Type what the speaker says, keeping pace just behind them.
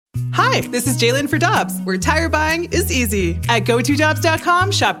Hi, this is Jalen for Dobbs, where tire buying is easy. At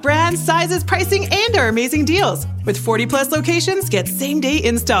GoToDobbs.com, shop brands, sizes, pricing, and our amazing deals. With 40-plus locations, get same-day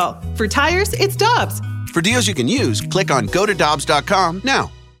install. For tires, it's Dobbs. For deals you can use, click on GoToDobbs.com now.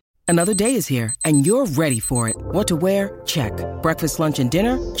 Another day is here, and you're ready for it. What to wear? Check. Breakfast, lunch, and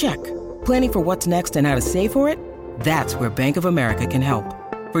dinner? Check. Planning for what's next and how to save for it? That's where Bank of America can help.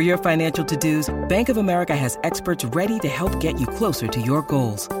 For your financial to-dos, Bank of America has experts ready to help get you closer to your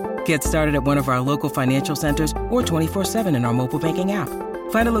goals. Get started at one of our local financial centers or 24/7 in our mobile banking app.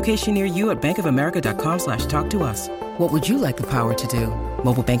 Find a location near you at bankofamerica.com/talktous. What would you like the power to do?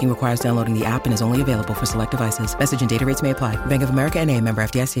 Mobile banking requires downloading the app and is only available for select devices. Message and data rates may apply. Bank of America N.A., member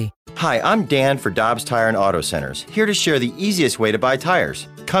FDIC. Hi, I'm Dan for Dobbs Tire and Auto Centers, here to share the easiest way to buy tires.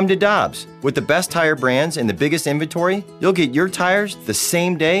 Come to Dobbs. With the best tire brands and the biggest inventory, you'll get your tires the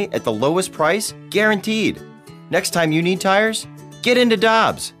same day at the lowest price, guaranteed. Next time you need tires, get into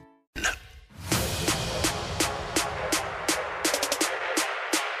Dobbs.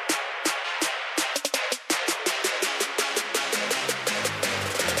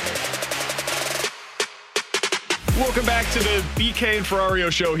 Welcome back to the BK and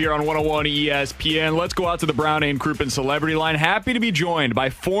Ferrario show here on 101 ESPN. Let's go out to the Brown and Crouppen Celebrity Line. Happy to be joined by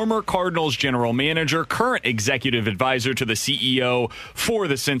former Cardinals general manager, current executive advisor to the CEO for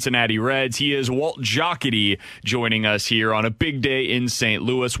the Cincinnati Reds. He is Walt Jocketty joining us here on a big day in St.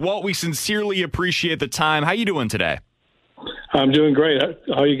 Louis. Walt, we sincerely appreciate the time. How you doing today? I'm doing great.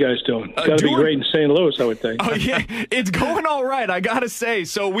 How are you guys doing? It's got to be great in St. Louis, I would think. Oh, yeah, it's going all right, I got to say.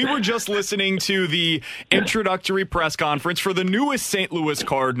 So we were just listening to the introductory press conference for the newest St. Louis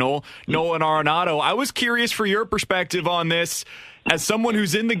Cardinal, Nolan Arenado. I was curious for your perspective on this. As someone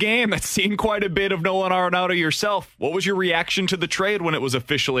who's in the game that's seen quite a bit of Nolan Arenado yourself, what was your reaction to the trade when it was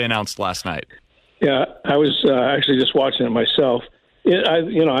officially announced last night? Yeah, I was actually just watching it myself.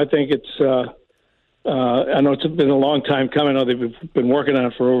 I think it's I know it's been a long time coming. I know they've been working on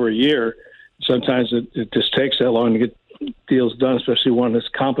it for over a year. Sometimes it just takes that long to get deals done, especially one as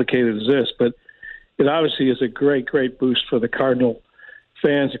complicated as this. But it obviously is a great, great boost for the Cardinal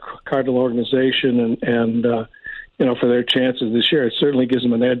fans, the Cardinal organization, and for their chances this year. It certainly gives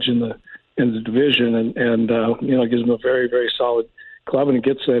them an edge in the division, and it gives them a very, very solid club, and it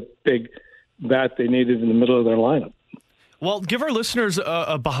gets that big bat they needed in the middle of their lineup. Well, give our listeners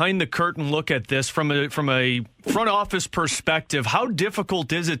a behind-the-curtain look at this from a front office perspective. How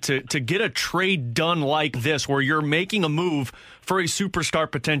difficult is it to get a trade done like this, where you're making a move for a superstar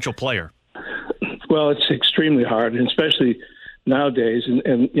potential player? Well, it's extremely hard, and especially nowadays.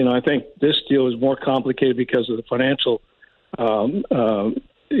 And I think this deal is more complicated because of the financial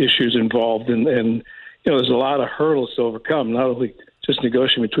issues involved, and there's a lot of hurdles to overcome. Not only just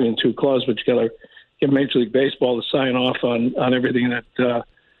negotiating between two clubs, but you got to get Major League Baseball to sign off on everything that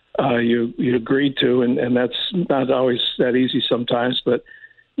you agreed to, and that's not always that easy sometimes. But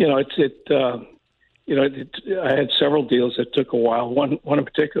I had several deals that took a while. One in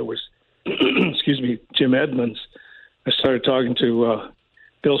particular was, Jim Edmonds. I started talking to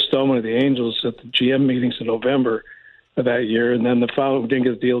Bill Stoneman of the Angels at the GM meetings in November of that year, and then we didn't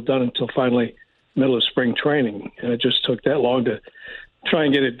get the deal done until finally middle of spring training, and it just took that long to try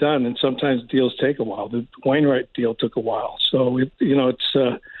and get it done, and sometimes deals take a while. The Wainwright deal took a while, so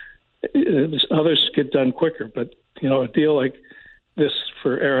others get done quicker. But a deal like this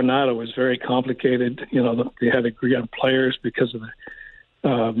for Arenado was very complicated. They had to agree on players because of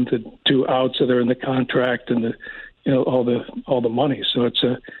the two outs that are in the contract and all the money. So it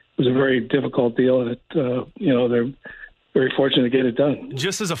was a very difficult deal, and they're very fortunate to get it done.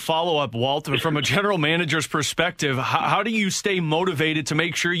 Just as a follow-up, Walt, from a general manager's perspective, how do you stay motivated to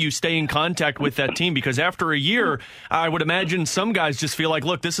make sure you stay in contact with that team? Because after a year, I would imagine some guys just feel like,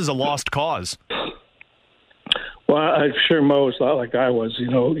 look, this is a lost cause. Well, I'm sure Mo was a lot like I was. You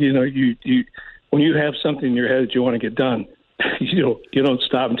when you have something in your head that you want to get done, you don't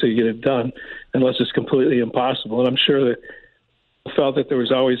stop until you get it done, unless it's completely impossible. And I'm sure that I felt that there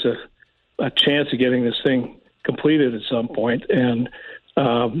was always a chance of getting this thing completed at some point, and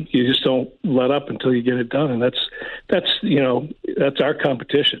you just don't let up until you get it done. And that's our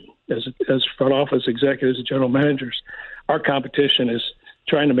competition as front office executives and general managers. Our competition is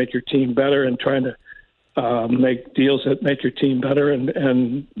trying to make your team better and trying to make deals that make your team better,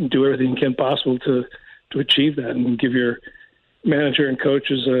 and do everything you can possible to achieve that and give your manager and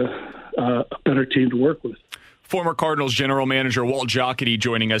coaches a better team to work with. Former Cardinals general manager Walt Jocketty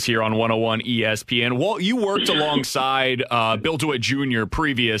joining us here on 101 ESPN. Walt, you worked alongside Bill DeWitt Jr.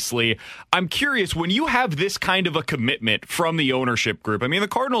 previously. I'm curious, when you have this kind of a commitment from the ownership group, I mean, the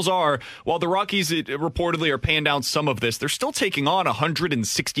Cardinals are, while the Rockies reportedly are paying down some of this, they're still taking on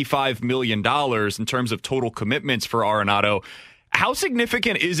 $165 million in terms of total commitments for Arenado. How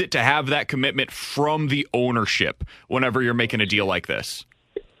significant is it to have that commitment from the ownership whenever you're making a deal like this?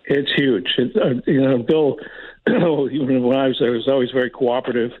 It's huge. Bill, even when I was there, was always very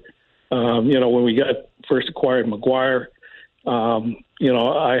cooperative. When we first acquired McGuire,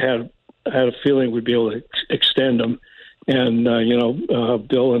 I had a feeling we'd be able to extend him. And,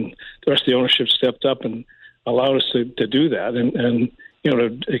 Bill and the rest of the ownership stepped up and allowed us to do that. And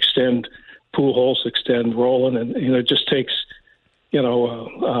to extend Pujols, extend Rolen. And, it just takes,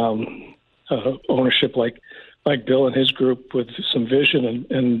 ownership like Bill and his group with some vision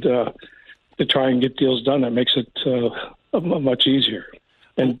and to try and get deals done. That makes it much easier.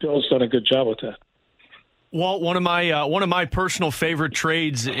 And Bill's done a good job with that. Walt, one of my personal favorite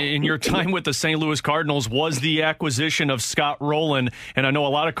trades in your time with the St. Louis Cardinals was the acquisition of Scott Rolen, and I know a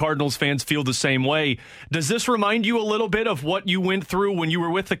lot of Cardinals fans feel the same way. Does this remind you a little bit of what you went through when you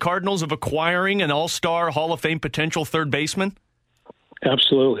were with the Cardinals of acquiring an all-star Hall of Fame potential third baseman?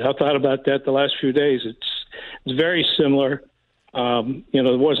 Absolutely. I thought about that the last few days. It's very similar.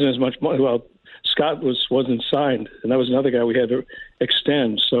 There wasn't as much money. Well, Scott wasn't signed, and that was another guy we had to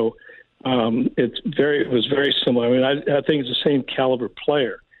extend. So it was very similar. I mean, I think it's the same caliber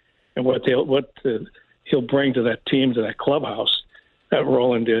player, and what he'll bring to that team, to that clubhouse, that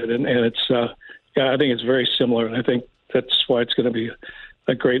Rolen did, and it's I think it's very similar, and I think that's why it's going to be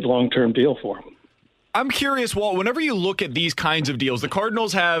a great long-term deal for him. I'm curious, Walt, whenever you look at these kinds of deals, the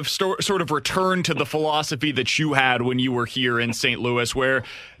Cardinals have sort of returned to the philosophy that you had when you were here in St. Louis, where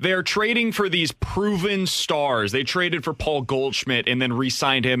they're trading for these proven stars. They traded for Paul Goldschmidt and then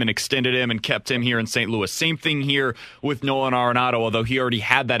re-signed him and extended him and kept him here in St. Louis. Same thing here with Nolan Arenado, although he already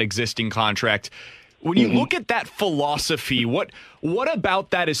had that existing contract. When you look at that philosophy, what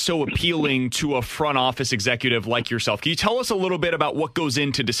about that is so appealing to a front office executive like yourself? Can you tell us a little bit about what goes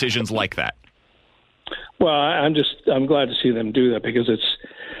into decisions like that? Well, I'm glad to see them do that, because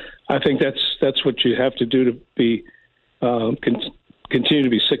I think that's what you have to do to be continue to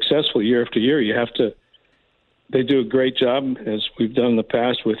be successful year after year. They do a great job, as we've done in the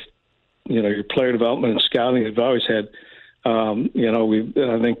past with your player development and scouting. They've always had I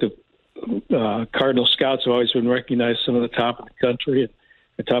think the Cardinal scouts have always been recognized some of the top in the country and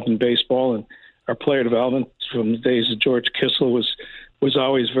the top in baseball, and our player development from the days of George Kissel was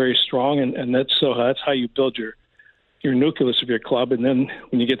always very strong, and that's how you build your nucleus of your club. And then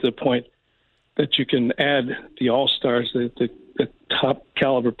when you get to the point that you can add the all-stars, the top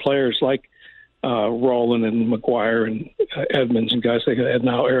caliber players like Rolen and McGuire and Edmonds and guys like that,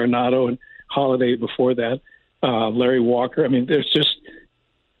 now Arenado and Holiday before that, Larry Walker. I mean,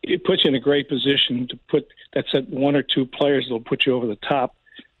 it puts you in a great position to that's one or two players that will put you over the top,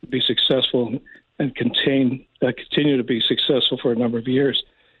 be successful and continue to be successful for a number of years,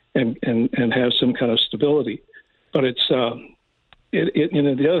 and have some kind of stability. But it's the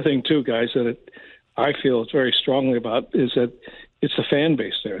other thing too, guys, that I feel very strongly about is that it's the fan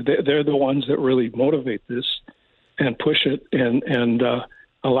base there. They're the ones that really motivate this and push it and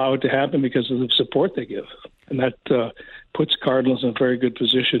allow it to happen because of the support they give, and that puts Cardinals in a very good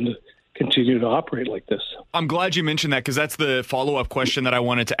position to continue to operate like this. I'm glad you mentioned that, because that's the follow-up question that I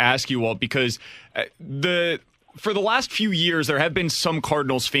wanted to ask you, Walt, because for the last few years, there have been some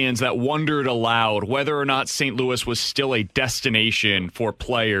Cardinals fans that wondered aloud whether or not St. Louis was still a destination for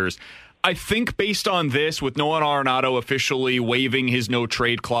players. I think based on this, with Nolan Arenado officially waiving his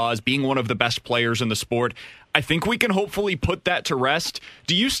no-trade clause, being one of the best players in the sport, I think we can hopefully put that to rest.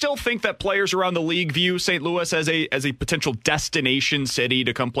 Do you still think that players around the league view St. Louis as a potential destination city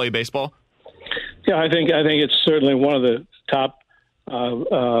to come play baseball? Yeah, I think it's certainly one of the top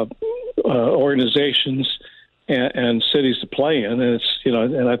organizations and cities to play in, and it's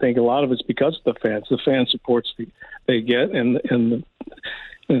and I think a lot of it's because of the fans. The fan supports they get, and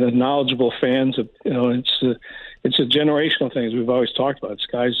the knowledgeable fans. It's a generational thing, as we've always talked about. It's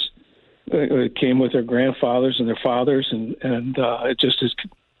guys came with their grandfathers and their fathers, and it just is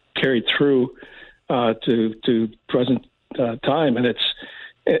carried through to present time, and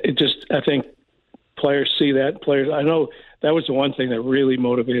I think players see that. I know that was the one thing that really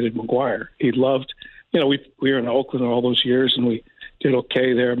motivated McGuire. He loved, we were in Oakland all those years, and we did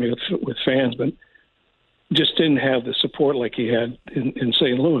okay there, with fans, but just didn't have the support like he had in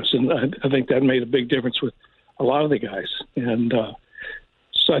St. Louis, and I think that made a big difference with a lot of the guys, and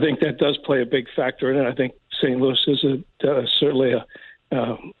So I think that does play a big factor in it. I think St. Louis is certainly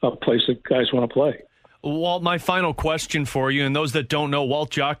a place that guys want to play. Walt, my final question for you, and those that don't know, Walt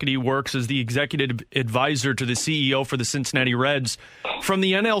Jocketty works as the executive advisor to the CEO for the Cincinnati Reds. From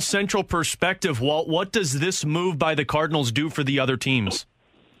the NL Central perspective, Walt, what does this move by the Cardinals do for the other teams?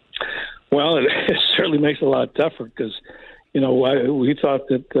 Well, it certainly makes it a lot tougher because, we thought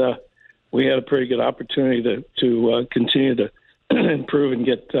that we had a pretty good opportunity to continue to improve and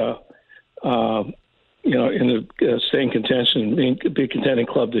get, in the staying contention and be a contending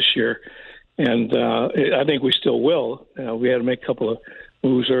club this year. And I think we still will. We had to make a couple of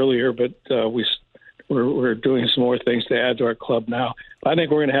moves earlier, but we're doing some more things to add to our club now. But I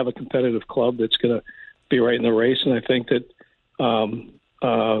think we're going to have a competitive club that's going to be right in the race. And I think that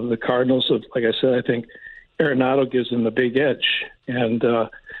the Cardinals, like I said, I think Arenado gives them a big edge. And,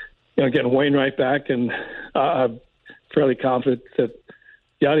 getting Wainwright back, and I'm fairly confident that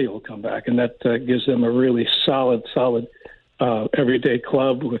Yadi will come back. And that gives them a really solid everyday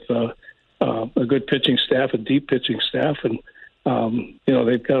club with a good pitching staff, a deep pitching staff, and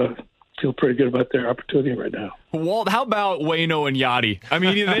they've got to feel pretty good about their opportunity right now. Walt, how about Waino and Yadi? I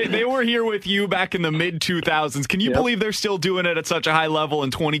mean, they were here with you back in the mid-2000s. Can you believe they're still doing it at such a high level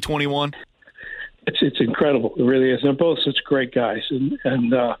in 2021? It's incredible. It really is. They're both such great guys, and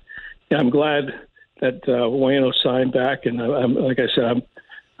I'm glad that Waino signed back. And like I said,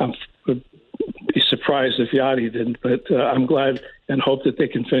 I'm be surprised if Yadi didn't, but I'm glad and hope that they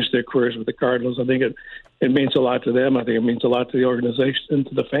can finish their careers with the Cardinals. I think it means a lot to them. I think it means a lot to the organization and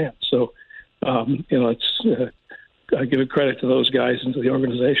to the fans. So, I give it credit to those guys and to the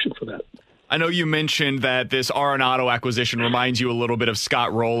organization for that. I know you mentioned that this Arenado acquisition reminds you a little bit of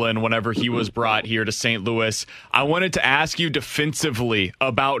Scott Rowland whenever he was brought here to St. Louis. I wanted to ask you defensively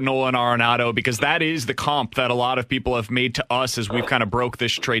about Nolan Arenado, because that is the comp that a lot of people have made to us as we've kind of broke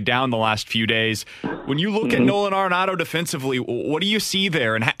this trade down the last few days. When you look at Nolan Arenado defensively, what do you see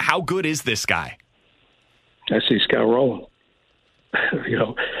there, and how good is this guy? I see Scott Rowland,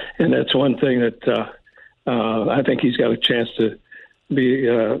 and that's one thing that I think he's got a chance to be,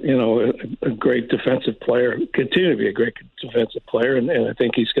 a great defensive player, continue to be a great defensive player, and I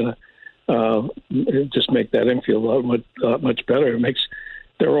think he's going to just make that infield much better. It makes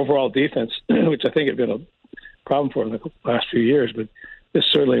their overall defense, which I think had been a problem for them the last few years, but this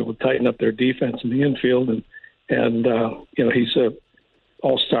certainly will tighten up their defense in the infield, and he's a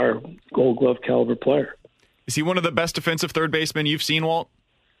all-star Gold Glove caliber player. Is he one of the best defensive third basemen you've seen, Walt?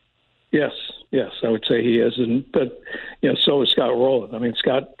 Yes, I would say he is, but so is Scott Rowland. I mean,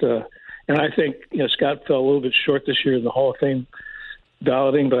 Scott, and I think Scott fell a little bit short this year in the Hall of Fame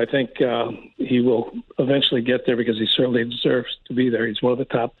balloting, but I think he will eventually get there because he certainly deserves to be there. He's one of the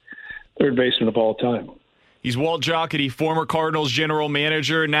top third basemen of all time. He's Walt Jocketty, former Cardinals general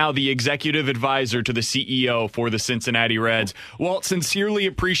manager, now the executive advisor to the CEO for the Cincinnati Reds. Walt, sincerely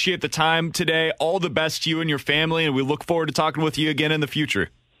appreciate the time today. All the best to you and your family, and we look forward to talking with you again in the future.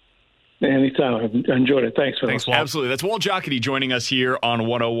 Anytime. I enjoyed it. Thanks, Walt. Absolutely. That's Walt Jocketty joining us here on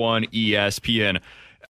 101 ESPN.